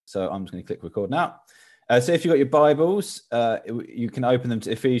So I'm just going to click record now. So if you've got your Bibles, you can open them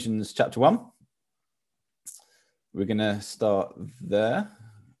to Ephesians chapter 1. We're going to start there.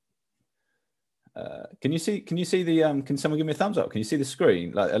 Can you see the, can someone give me a thumbs up? Can you see the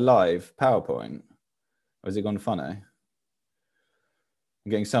screen, like a live PowerPoint? Or has it gone funny? I'm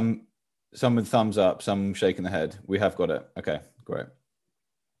getting some with thumbs up, some shaking the head. We have got it. Okay, great.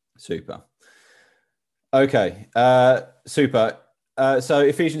 Super. Okay, super. So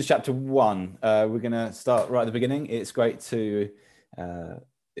Ephesians chapter 1, we're going to start right at the beginning. It's great to be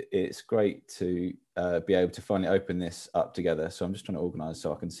able to finally open this up together. So I'm just trying to organize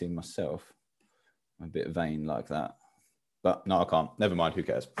so I can see myself. I'm a bit vain like that, but no, I can't. Never mind. Who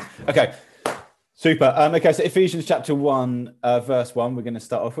cares? Okay, super. Okay, so Ephesians chapter 1, verse 1, we're going to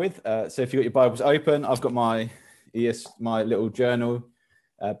start off with. So if you've got your Bibles open, I've got my little journal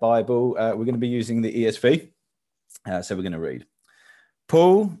Bible. We're going to be using the ESV. So we're going to read.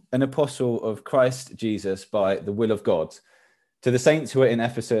 Paul, an apostle of Christ Jesus by the will of God, to the saints who are in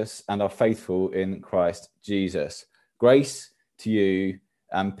Ephesus and are faithful in Christ Jesus. Grace to you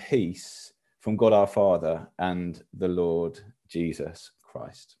and peace from God our Father and the Lord Jesus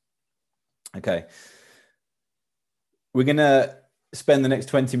Christ. Okay. We're going to spend the next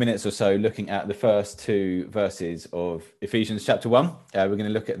 20 minutes or so looking at the first two verses of Ephesians chapter 1. We're going to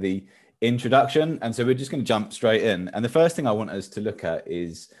look at the introduction, and so we're just going to jump straight in. And the first thing I want us to look at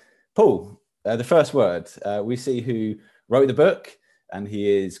is Paul. The first word, we see who wrote the book, and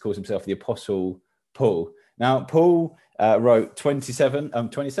calls himself the Apostle Paul. Now, Paul wrote 27.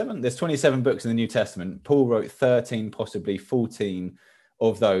 There's 27 books in the New Testament. Paul wrote 13, possibly 14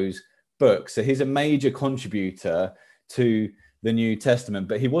 of those books. So he's a major contributor to the New Testament,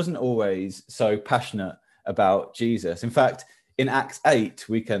 but he wasn't always so passionate about Jesus. In fact, in Acts 8,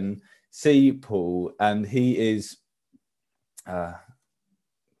 we can see Paul, and he is, got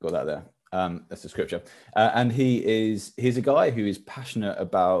that there. That's the scripture. And he's a guy who is passionate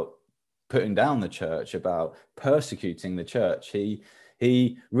about putting down the church, about persecuting the church. He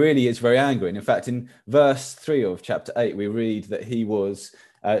really is very angry. And in fact, in verse 3 of chapter 8, we read that he was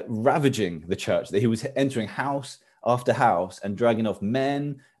ravaging the church, that he was entering house after house and dragging off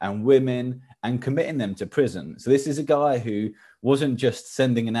men and women and committing them to prison. So this is a guy who wasn't just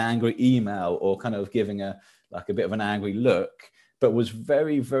sending an angry email or kind of giving a bit of an angry look, but was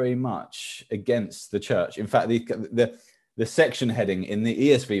very, very much against the church. In fact, the section heading in the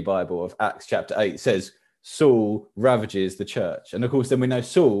ESV Bible of Acts chapter 8 says, Saul ravages the church. And of course, then we know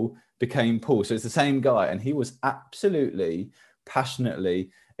Saul became Paul. So it's the same guy. And he was absolutely, passionately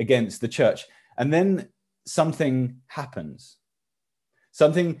against the church. And then something happens.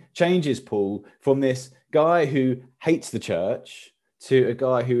 Something changes Paul from this guy who hates the church to a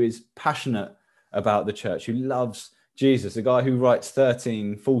guy who is passionate about the church, who loves Jesus, a guy who writes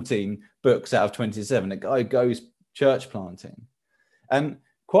 13, 14 books out of 27, a guy who goes church planting. And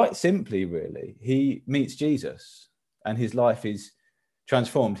quite simply, really, he meets Jesus and his life is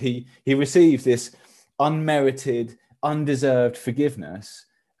transformed. He receives this unmerited, undeserved forgiveness,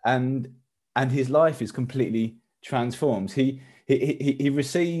 and his life is completely transformed. He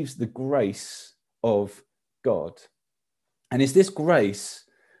receives the grace of God. And it's this grace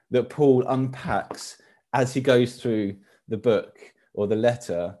that Paul unpacks as he goes through the book or the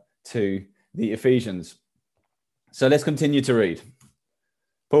letter to the Ephesians. So let's continue to read.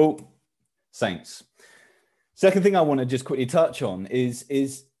 Paul, saints. Second thing I want to just quickly touch on is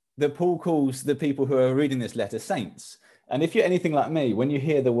that Paul calls the people who are reading this letter saints. And if you're anything like me, when you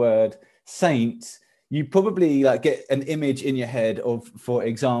hear the word saint, you probably get an image in your head of, for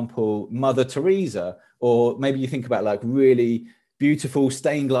example, Mother Teresa, or maybe you think about really beautiful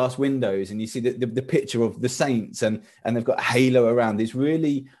stained glass windows and you see the picture of the saints and they've got a halo around these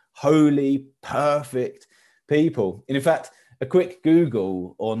really holy, perfect people. And in fact, a quick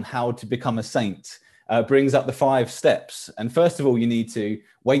Google on how to become a saint brings up the 5 steps. And first of all, you need to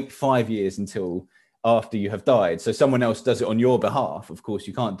wait 5 years until after you have died. So someone else does it on your behalf. Of course,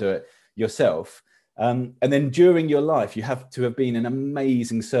 you can't do it yourself. And then during your life, you have to have been an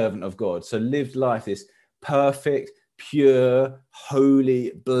amazing servant of God. So lived life, this perfect, pure,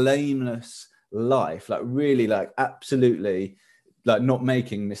 holy, blameless life, absolutely not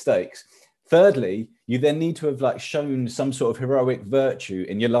making mistakes. Thirdly, you then need to have shown some sort of heroic virtue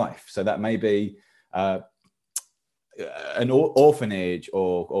in your life. So that may be an orphanage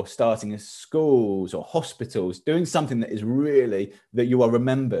or starting schools or hospitals, doing something that is really that you are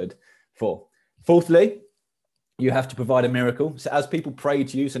remembered for. Fourthly, you have to provide a miracle. So as people pray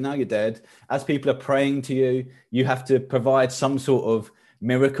to you, so now you're dead, as people are praying to you, you have to provide some sort of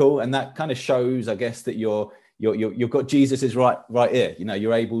miracle. And that kind of shows, I guess, that you're you've got Jesus is right here. You know,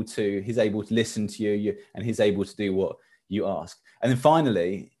 he's able to listen to you, and he's able to do what you ask. And then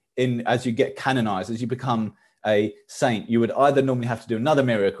finally, as you get canonized, as you become a saint, you would either normally have to do another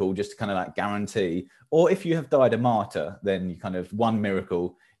miracle just to kind of like guarantee, or if you have died a martyr, then you kind of one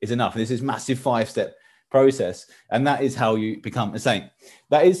miracle is enough. This is massive 5-step process, and that is how you become a saint.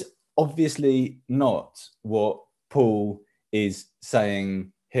 That is obviously not what Paul is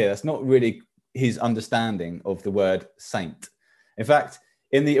saying here. That's not really his understanding of the word saint. In fact,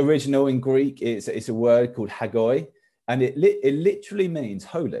 in the original in Greek, it's a word called hagoi, and it literally means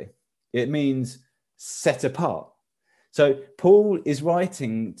holy. It means set apart. So Paul is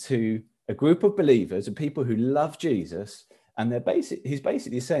writing to a group of believers, of people who love Jesus, and he's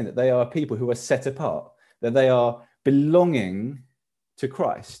basically saying that they are people who are set apart, that they are belonging to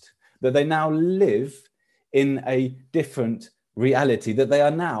Christ, that they now live in a different reality, that they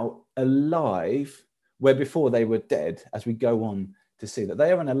are now alive where before they were dead, as we go on to see that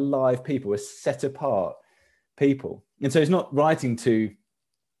they are an alive people, a set apart people. And so he's not writing to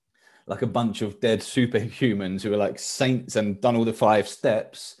like a bunch of dead superhumans who are like saints and done all the 5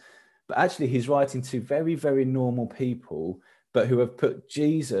 steps, but actually he's writing to very, very normal people, but who have put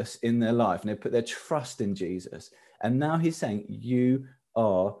Jesus in their life and they've put their trust in Jesus. And now he's saying, you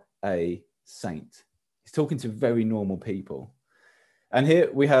are a saint. He's talking to very normal people. And here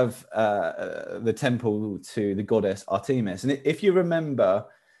we have the temple to the goddess Artemis. And if you remember,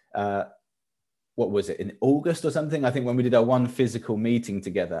 what was it, in August or something? I think when we did our one physical meeting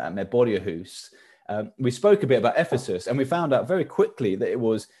together at Mebodiahus, we spoke a bit about Ephesus, and we found out very quickly that it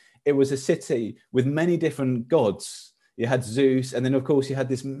was a city with many different gods. You had Zeus, and then of course you had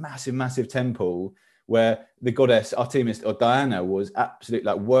this massive, massive temple where the goddess Artemis or Diana was absolutely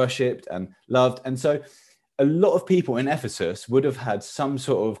like worshipped and loved. And so a lot of people in Ephesus would have had some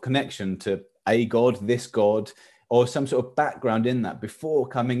sort of connection to a god, this god, or some sort of background in that before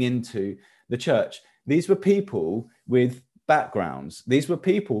coming into the church. These were people with backgrounds. These were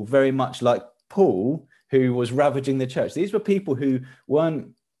people very much like Paul, who was ravaging the church. These were people who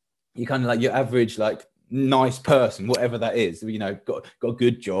weren't you kind of like your average like nice person, whatever that is, you know, got a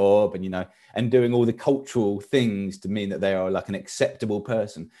good job and, you know, and doing all the cultural things to mean that they are like an acceptable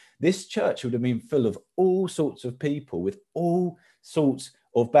person. This church would have been full of all sorts of people with all sorts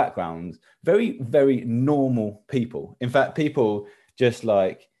of backgrounds, very, very normal people. In fact, people just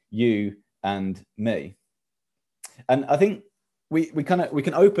like you and me. And I think we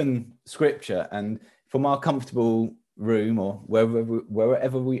can open scripture and from our comfortable room or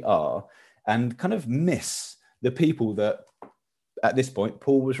wherever we are, and kind of miss the people that at this point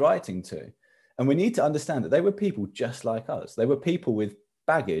Paul was writing to. And we need to understand that they were people just like us. They were people with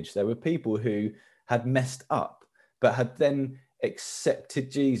baggage. They were people who had messed up, but had then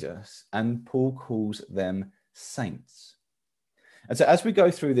accepted Jesus, and Paul calls them saints. And so as we go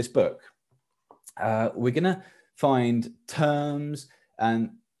through this book, we're going to find terms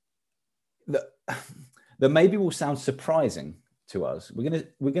and that maybe will sound surprising to us. We're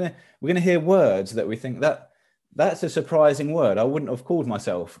gonna hear words that we think that's a surprising word. I wouldn't have called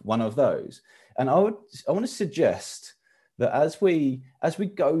myself one of those. And I want to suggest that as we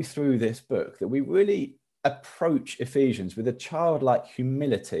go through this book, that we really approach Ephesians with a childlike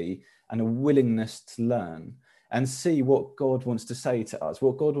humility and a willingness to learn and see what God wants to say to us,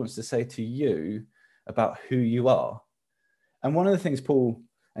 what God wants to say to you about who you are. And one of the things Paul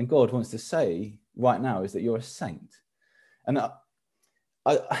and God wants to say right now is that you're a saint. And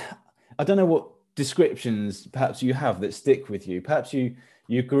I don't know what descriptions perhaps you have that stick with you. Perhaps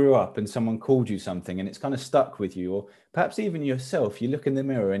you grew up and someone called you something and it's kind of stuck with you, or perhaps even yourself, you look in the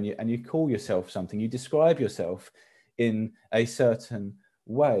mirror and you call yourself something, you describe yourself in a certain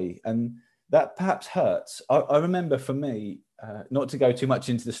way, and that perhaps hurts. I remember for me, not to go too much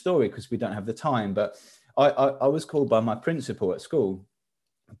into the story because we don't have the time, but I was called by my principal at school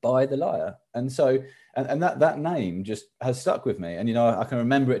By the Liar. And so, and that name just has stuck with me. And, you know, I can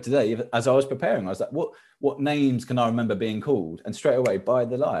remember it today. As I was preparing, I was like, what names can I remember being called? And straight away, By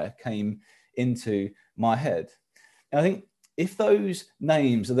the Liar came into my head. And I think if those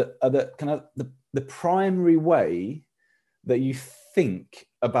names are the kind of the primary way that you think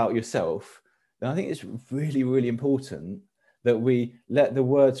about yourself, then I think it's really, really important that we let the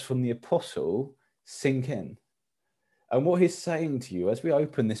words from the apostle sink in. And what he's saying to you as we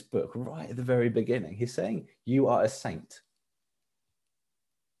open this book right at the very beginning, he's saying you are a saint.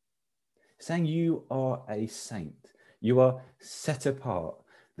 He's saying you are a saint. You are set apart,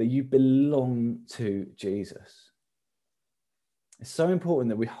 that you belong to Jesus. It's so important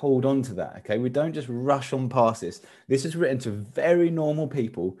that we hold on to that, okay? We don't just rush on past this. This is written to very normal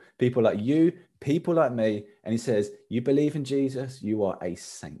people, people like you, people like me. And he says, you believe in Jesus, you are a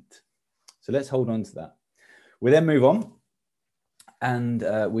saint. So let's hold on to that. We then move on, and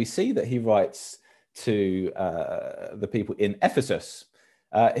we see that he writes to the people in Ephesus.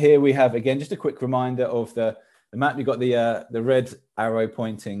 Here we have, again, just a quick reminder of the map. You've got the red arrow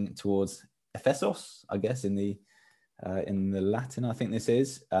pointing towards Ephesos, I guess, in the Latin, I think this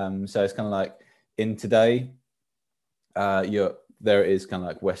is. So it's kind of like in today, there it is, kind of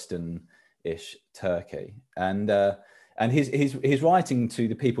like Western-ish Turkey. And he's writing to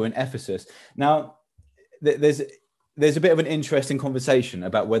the people in Ephesus. Now, there's a bit of an interesting conversation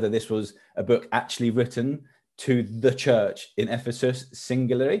about whether this was a book actually written to the church in Ephesus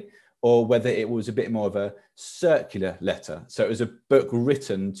singularly, or whether it was a bit more of a circular letter. So it was a book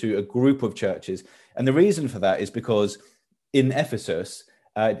written to a group of churches. And the reason for that is because in Ephesus,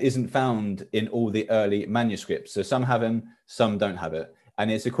 it isn't found in all the early manuscripts. So some have them, some don't have it.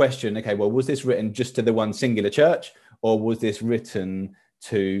 And it's a question, okay, well, was this written just to the one singular church, or was this written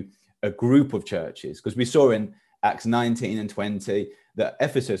to a group of churches? Because we saw in Acts 19 and 20 that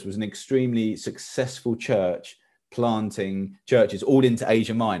Ephesus was an extremely successful church, planting churches all into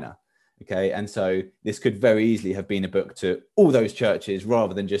Asia Minor. Okay, and so this could very easily have been a book to all those churches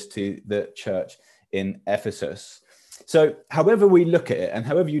rather than just to the church in Ephesus. So however we look at it, and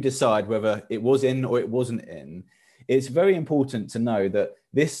however you decide whether it was in or it wasn't in, it's very important to know that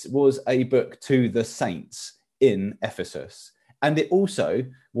this was a book to the saints in Ephesus. And it also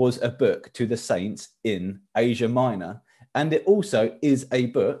was a book to the saints in Asia Minor. And it also is a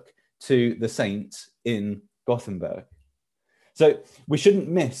book to the saints in Gothenburg. So we shouldn't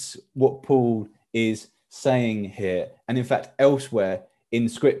miss what Paul is saying here, and in fact, elsewhere in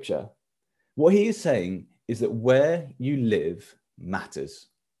Scripture. What he is saying is that where you live matters.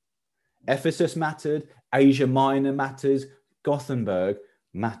 Ephesus mattered, Asia Minor matters, Gothenburg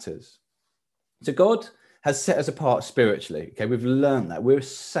matters. So God has set us apart spiritually. Okay, we've learned that. We're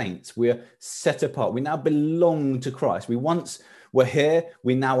saints. We're set apart. We now belong to Christ. We once were here,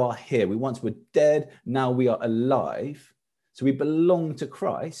 we now are here. We once were dead, now we are alive. So we belong to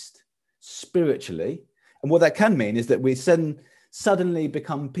Christ spiritually. And what that can mean is that we suddenly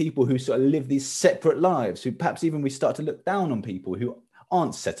become people who sort of live these separate lives, who perhaps even we start to look down on people who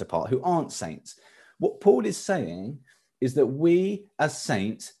aren't set apart, who aren't saints. What Paul is saying is that we as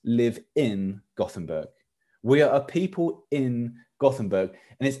saints live in Gothenburg. We are a people in Gothenburg,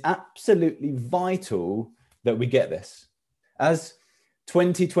 and it's absolutely vital that we get this. As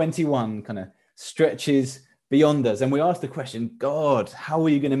 2021 kind of stretches beyond us, and we ask the question, God, how are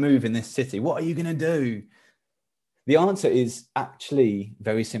you going to move in this city? What are you going to do? The answer is actually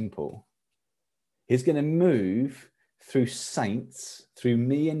very simple. He's going to move through saints, through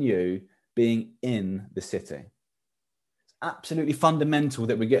me and you being in the city. It's absolutely fundamental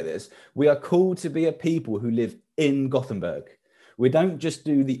that we get this. We are called to be a people who live in Gothenburg. We don't just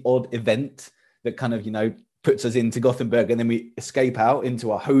do the odd event that kind of, puts us into Gothenburg and then we escape out into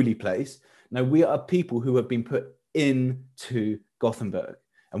our holy place. No, we are people who have been put into Gothenburg.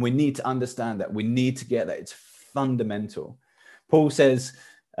 And we need to understand that. We need to get that. It's fundamental. Paul says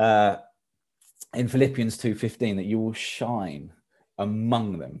in Philippians 2:15 that you will shine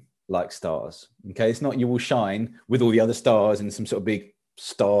among them like stars. Okay, it's not you will shine with all the other stars in some sort of big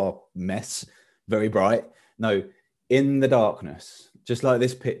star mess, very bright. No, in the darkness, just like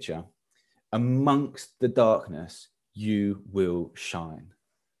this picture, amongst the darkness, you will shine.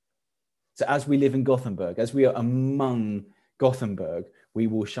 So as we live in Gothenburg, as we are among Gothenburg, we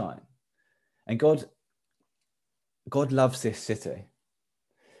will shine. And God loves this city.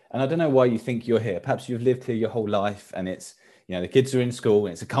 And I don't know why you think you're here. Perhaps you've lived here your whole life and it's, the kids are in school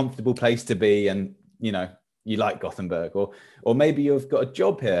and it's a comfortable place to be and, you like Gothenburg. Or maybe you've got a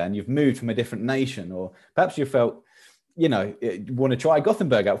job here and you've moved from a different nation. Or perhaps you felt, you want to try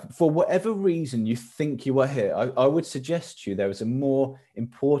Gothenburg out. For whatever reason you think you are here, I would suggest to you there is a more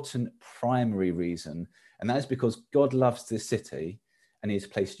important primary reason. And that is because God loves this city and he has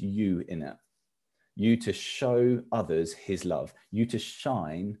placed you in it. You to show others his love, you to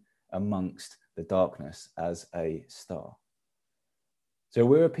shine amongst the darkness as a star. So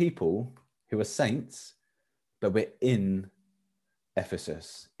we're a people who are saints, but we're in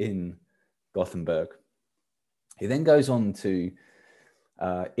Ephesus, in Gothenburg. He then goes on to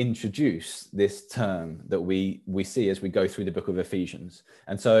introduce this term that we see as we go through the book of Ephesians.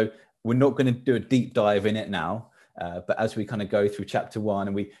 And so we're not going to do a deep dive in it now. But as we kind of go through chapter 1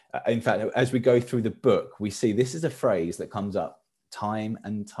 and in fact, as we go through the book, we see this is a phrase that comes up time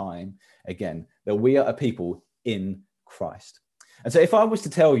and time again, that we are a people in Christ. And so if I was to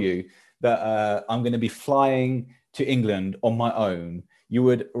tell you that I'm going to be flying to England on my own, you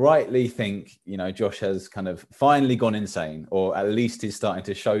would rightly think, Josh has kind of finally gone insane, or at least is starting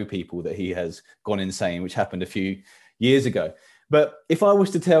to show people that he has gone insane, which happened a few years ago. But if I was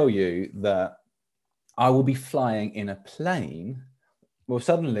to tell you that I will be flying in a plane, well,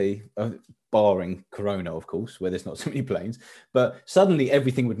 suddenly, barring Corona, of course, where there's not so many planes, but suddenly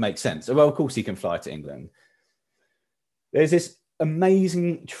everything would make sense. Well, of course he can fly to England. There's this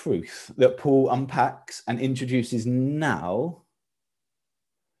amazing truth that Paul unpacks and introduces now,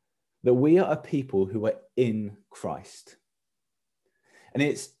 that we are a people who are in Christ. And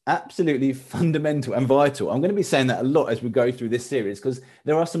it's absolutely fundamental and vital. I'm going to be saying that a lot as we go through this series, because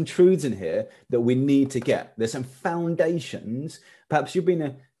there are some truths in here that we need to get. There's some foundations. Perhaps you've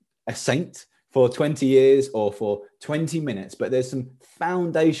been a saint for 20 years or for 20 minutes, but there's some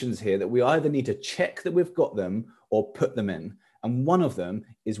foundations here that we either need to check that we've got them or put them in. And one of them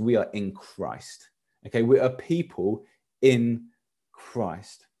is we are in Christ. Okay, we are people in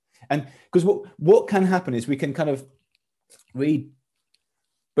Christ. And because what can happen is we can kind of read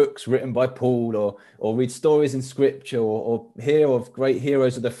books written by Paul or read stories in scripture or hear of great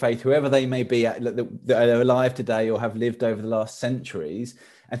heroes of the faith, whoever they may be that are alive today or have lived over the last centuries,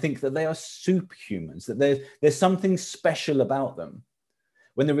 and think that they are superhumans, that there's something special about them.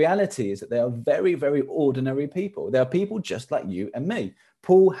 When the reality is that they are very, very ordinary people. They are people just like you and me.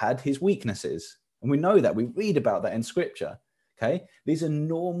 Paul had his weaknesses, and we know that. We read about that in scripture. Okay, these are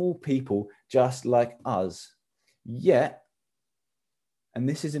normal people just like us. Yet, and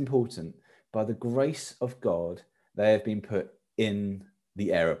this is important, by the grace of God, they have been put in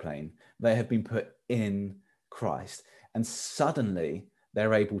the aeroplane. They have been put in Christ. And suddenly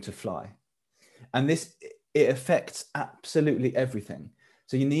they're able to fly. And it affects absolutely everything.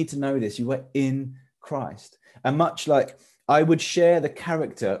 So you need to know this. You are in Christ. And much like I would share the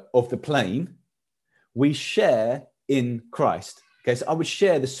character of the plane, we share in Christ. Okay, so I would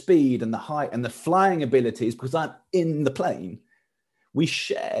share the speed and the height and the flying abilities because I'm in the plane. We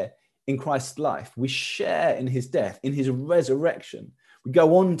share in Christ's life. We share in his death, in his resurrection. We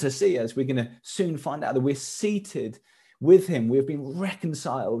go on to see, as we're going to soon find out, that we're seated with him. We have been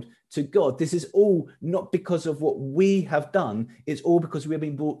reconciled to God. This is all not because of what we have done. It's all because we have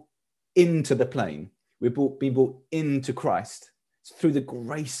been brought into the plane. We've been brought into Christ. It's through the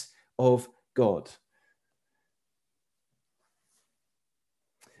grace of God.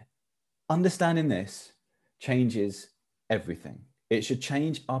 Understanding this changes everything. It should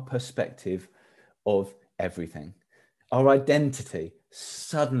change our perspective of everything. Our identity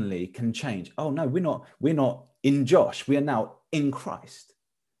suddenly can change. Oh no, we're not in Josh. We are now in Christ.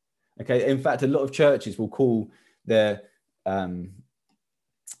 Okay. In fact, a lot of churches will call their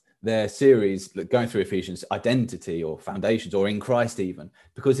series going through Ephesians identity or foundations or in Christ even,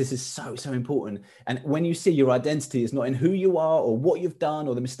 because this is so important. And when you see your identity is not in who you are or what you've done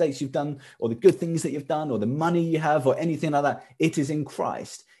or the mistakes you've done or the good things that you've done or the money you have or anything like that, it is in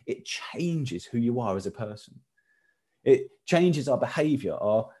Christ. It changes who you are as a person. It changes our behavior,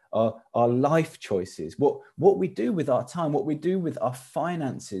 our life choices, what we do with our time, what we do with our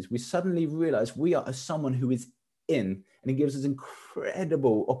finances. We suddenly realize we are someone who is in, and it gives us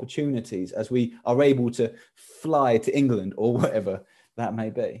incredible opportunities as we are able to fly to England or whatever that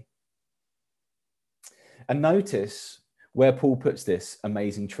may be. And notice where Paul puts this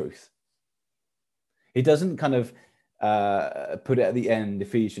amazing truth. He doesn't kind of put it at the end,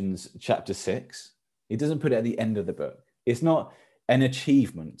 Ephesians chapter 6. He doesn't put it at the end of the book. It's not an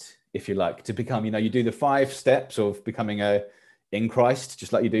achievement, if you like, to become, you do the 5 steps of becoming in Christ,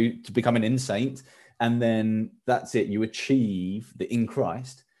 just like you do to become an in saint. And then that's it, you achieve the in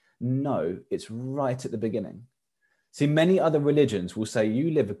Christ. No, it's right at the beginning. See, many other religions will say you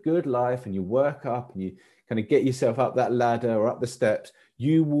live a good life and you work up and you kind of get yourself up that ladder or up the steps.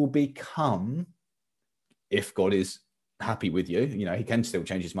 You will become, if God is happy with you, he can still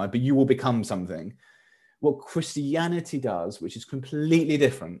change his mind, but you will become something. What Christianity does, which is completely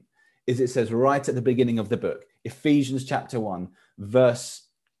different, is it says right at the beginning of the book, Ephesians chapter 1, verse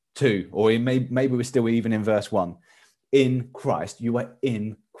 2, or maybe we're still even in verse 1. In Christ, you are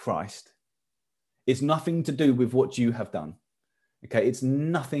in Christ. It's nothing to do with what you have done. Okay, it's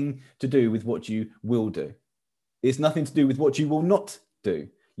nothing to do with what you will do. It's nothing to do with what you will not do.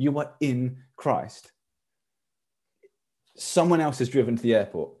 You are in Christ. Someone else has driven to the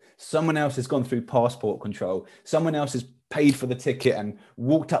airport. Someone else has gone through passport control. Someone else has paid for the ticket and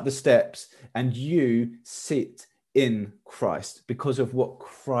walked up the steps, and you sit in Christ because of what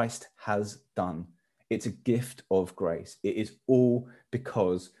Christ has done. It's a gift of grace. It is all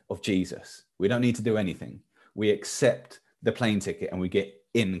because of Jesus. We don't need to do anything. We accept the plane ticket and we get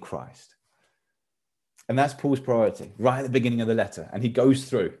in Christ. And that's Paul's priority right at the beginning of the letter. And he goes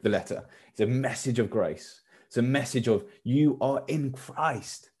through the letter. It's a message of grace. It's a message of you are in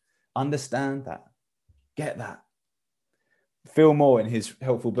Christ. Understand that. Get that. Phil Moore, in his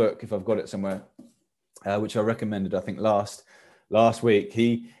helpful book, if I've got it somewhere, which I recommended, I think last week,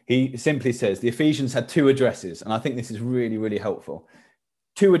 he simply says the Ephesians had two addresses. And I think this is really, really helpful.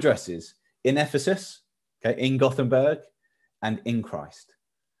 Two addresses in Ephesus, okay, in Gothenburg, and in Christ.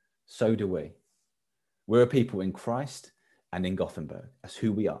 So do we. We're a people in Christ and in Gothenburg. That's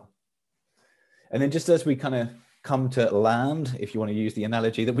who we are. And then just as we kind of come to land, if you want to use the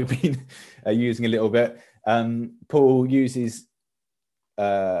analogy that we've been using a little bit, Paul uses,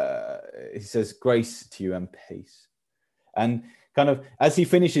 he says, grace to you and peace. And kind of as he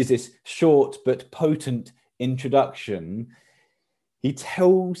finishes this short but potent introduction, he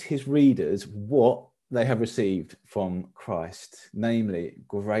tells his readers what they have received from Christ, namely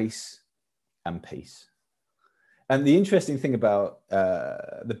grace and peace. And the interesting thing about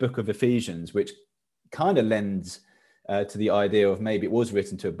the book of Ephesians, which kind of lends to the idea of maybe it was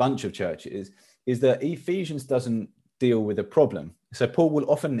written to a bunch of churches, is that Ephesians doesn't deal with a problem. So Paul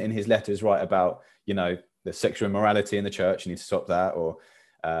will often in his letters write about, the sexual immorality in the church, you need to stop that, or,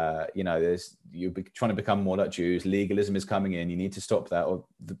 you're trying to become more like Jews, legalism is coming in, you need to stop that, or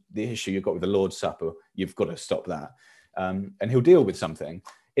the issue you've got with the Lord's Supper, you've got to stop that. And he'll deal with something.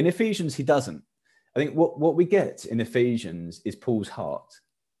 In Ephesians, he doesn't. I think what we get in Ephesians is Paul's heart.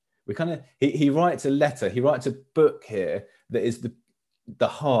 We kind of he writes a letter, he writes a book here that is the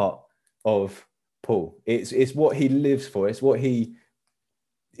heart of Paul. It's what he lives for. It's what he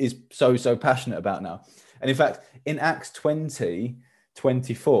is so passionate about now. And in fact, in Acts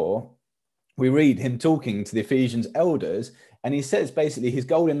 20:24, we read him talking to the Ephesians elders, and he says basically his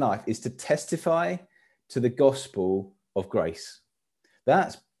goal in life is to testify to the gospel of grace.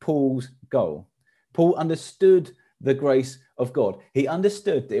 That's Paul's goal. Paul understood the grace of God. He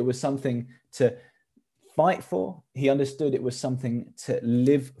understood that it was something to fight for. He understood it was something to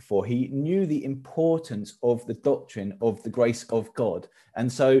live for. He knew the importance of the doctrine of the grace of God.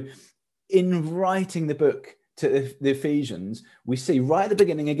 And so in writing the book to the Ephesians, we see right at the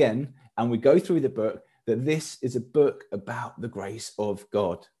beginning again, and we go through the book, that this is a book about the grace of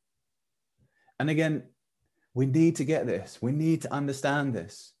God. And again, we need to get this. We need to understand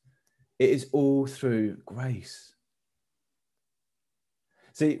this. It is all through grace.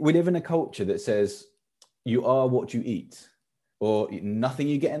 See, we live in a culture that says you are what you eat, or nothing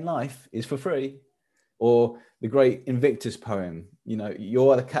you get in life is for free, or the great Invictus poem,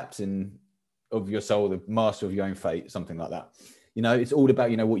 you're the captain of your soul, the master of your own fate, something like that. It's all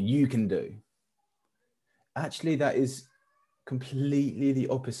about, what you can do. Actually, that is completely the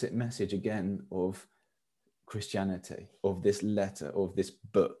opposite message again of Christianity, of this letter, of this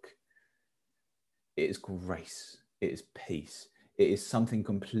book. It is grace. It is peace. It is something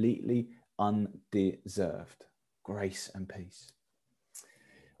completely undeserved. Grace and peace.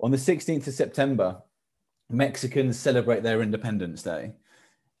 On the 16th of September, Mexicans celebrate their Independence Day.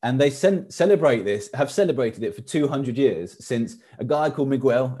 And they have celebrated it for 200 years, since a guy called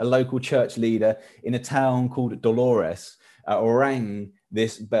Miguel, a local church leader in a town called Dolores, rang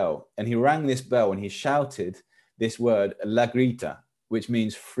this bell. And he rang this bell and he shouted this word, La Grita, which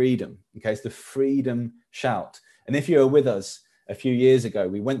means freedom. Okay, it's the freedom shout. And if you were with us a few years ago,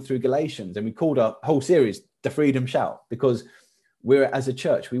 we went through Galatians and we called our whole series the Freedom Shout, because as a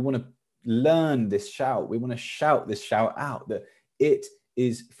church, we want to learn this shout. We want to shout this shout out, that it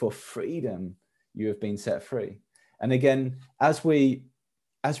is for freedom you have been set free. And again, as we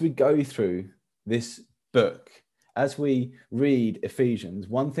go through this book, as we read Ephesians,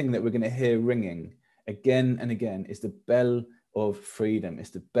 one thing that we're going to hear ringing again and again is the bell of freedom.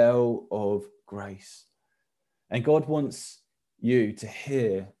 It's the bell of grace. And God wants you to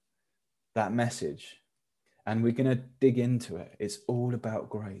hear that message. And we're going to dig into it. It's all about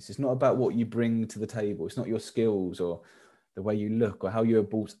grace. It's not about what you bring to the table. It's not your skills or the way you look or how you're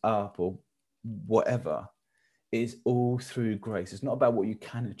brought up or whatever. It is all through grace. It's not about what you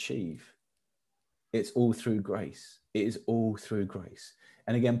can achieve. It's all through grace. It is all through grace.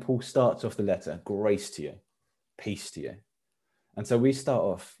 And again, Paul starts off the letter, grace to you, peace to you. And so we start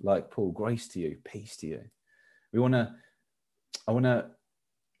off like Paul, grace to you, peace to you. I want to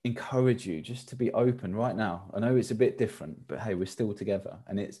encourage you just to be open right now. I know it's a bit different, but hey, we're still together.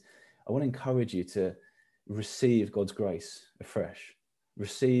 And I want to encourage you to receive God's grace afresh,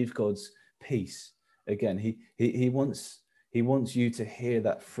 receive God's peace again. He wants you to hear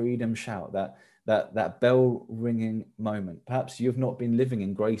that freedom shout, that bell ringing moment. Perhaps you've not been living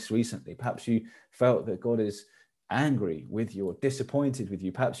in grace recently. Perhaps you felt that God is angry with you or disappointed with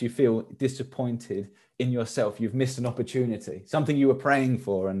you. Perhaps you feel disappointed in yourself. You've missed an opportunity, something you were praying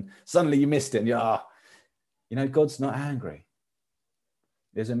for, and suddenly you missed it. And you know, God's not angry.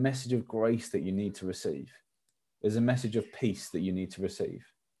 There's a message of grace that you need to receive. There's a message of peace that you need to receive.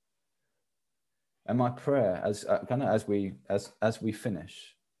 And my prayer, as we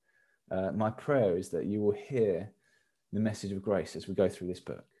finish, my prayer is that you will hear the message of grace as we go through this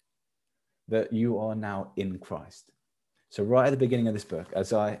book, that you are now in Christ. So right at the beginning of this book,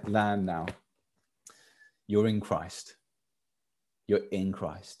 as I land now, you're in Christ. You're in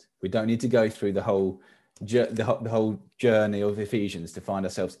Christ. We don't need to go through the whole journey of Ephesians to find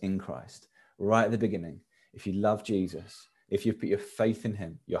ourselves in Christ. Right at the beginning, if you love Jesus, if you've put your faith in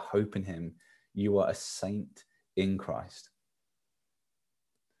him, your hope in him, you are a saint in Christ.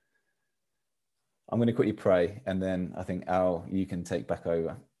 I'm going to quickly pray, and then I think, Al, you can take back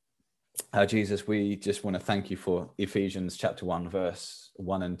over. Jesus, we just want to thank you for Ephesians chapter 1, verse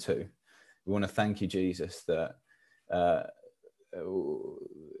 1 and 2. We want to thank you, Jesus, that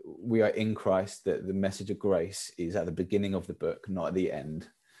we are in Christ, that the message of grace is at the beginning of the book, not at the end.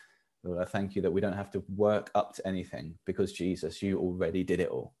 Lord, I thank you that we don't have to work up to anything because, Jesus, you already did it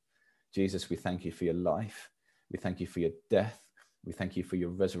all. Jesus, we thank you for your life. We thank you for your death. We thank you for your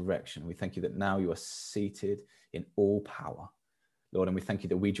resurrection. We thank you that now you are seated in all power, Lord, and we thank you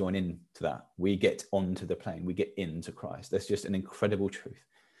that we join in to that. We get onto the plane. We get into Christ. That's just an incredible truth.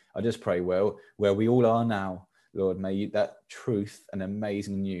 I just pray, well, where we all are now, Lord, may that truth and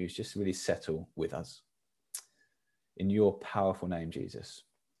amazing news just really settle with us. In your powerful name, Jesus.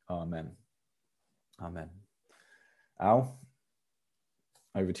 Amen. Amen. Al,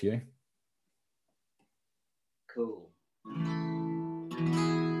 over to you. Cool.